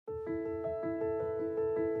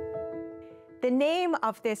The name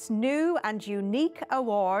of this new and unique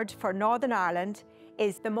award for Northern Ireland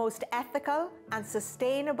is the most ethical and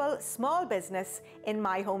sustainable small business in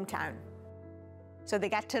my hometown. So they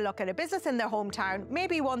get to look at a business in their hometown,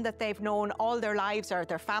 maybe one that they've known all their lives, or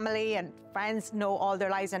their family and friends know all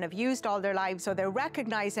their lives and have used all their lives. So they're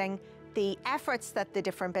recognising the efforts that the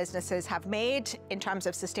different businesses have made in terms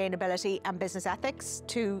of sustainability and business ethics,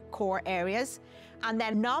 two core areas, and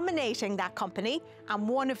then nominating that company, and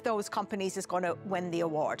one of those companies is going to win the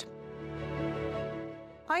award.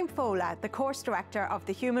 I'm Fodhla, the course director of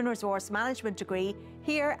the Human Resource Management degree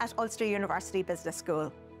here at Ulster University Business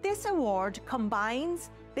School. This award combines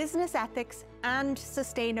business ethics and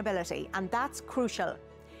sustainability, and that's crucial.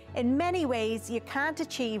 In many ways, you can't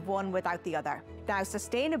achieve one without the other. Now,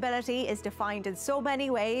 sustainability is defined in so many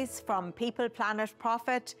ways, from people, planet,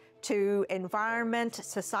 profit, to environment,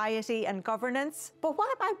 society, and governance. But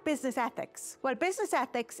what about business ethics? Well, business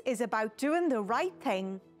ethics is about doing the right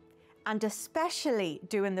thing, and especially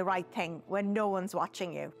doing the right thing when no one's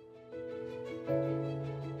watching you.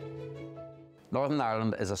 Northern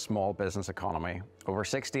Ireland is a small business economy. Over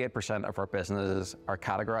 68% of our businesses are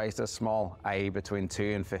categorised as small, i.e. between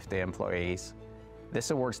 2 and 50 employees. This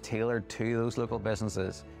award's tailored to those local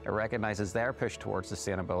businesses. It recognises their push towards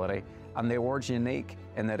sustainability, and the award's unique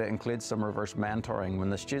in that it includes some reverse mentoring when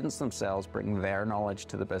the students themselves bring their knowledge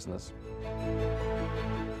to the business.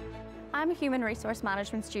 I'm a Human Resource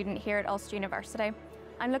Management student here at Ulster University.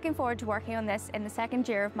 I'm looking forward to working on this in the second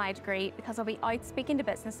year of my degree because I'll be out speaking to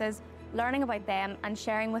businesses, learning about them and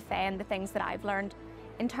sharing with them the things that I've learned.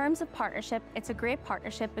 In terms of partnership, it's a great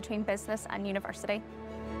partnership between business and university.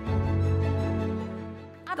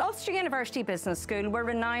 At Ulster University Business School, we're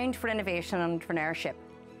renowned for innovation and entrepreneurship.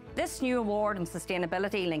 This new award on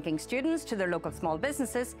sustainability linking students to their local small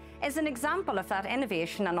businesses is an example of that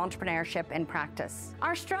innovation and entrepreneurship in practice.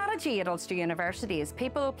 Our strategy at Ulster University is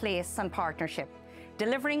people, place and partnership,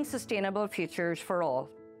 delivering sustainable futures for all.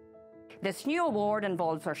 This new award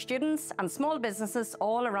involves our students and small businesses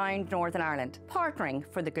all around Northern Ireland, partnering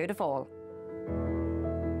for the good of all.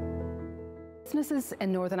 Businesses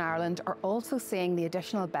in Northern Ireland are also seeing the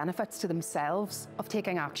additional benefits to themselves of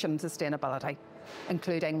taking action on sustainability,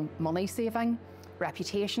 including money saving,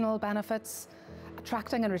 reputational benefits,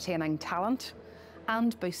 attracting and retaining talent,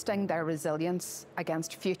 and boosting their resilience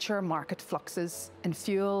against future market fluxes in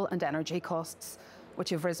fuel and energy costs,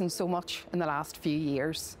 which have risen so much in the last few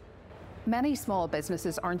years. Many small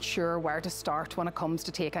businesses aren't sure where to start when it comes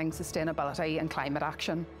to taking sustainability and climate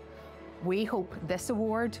action. We hope this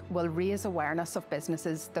award will raise awareness of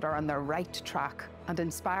businesses that are on the right track and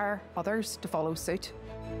inspire others to follow suit.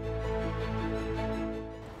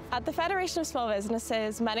 At the Federation of Small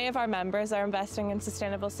Businesses, many of our members are investing in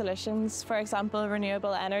sustainable solutions, for example,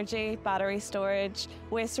 renewable energy, battery storage,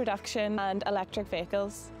 waste reduction and electric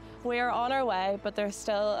vehicles. We are on our way, but there's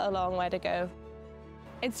still a long way to go.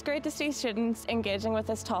 It's great to see students engaging with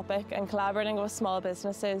this topic and collaborating with small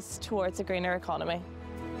businesses towards a greener economy.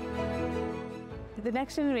 The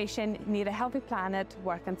next generation need a healthy planet,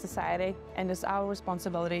 work and society, and it's our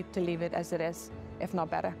responsibility to leave it as it is, if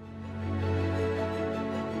not better.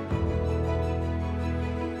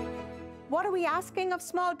 What are we asking of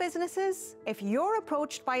small businesses? If you're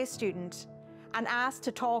approached by a student and asked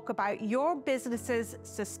to talk about your business's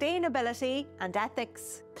sustainability and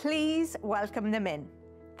ethics, please welcome them in.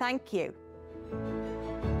 Thank you.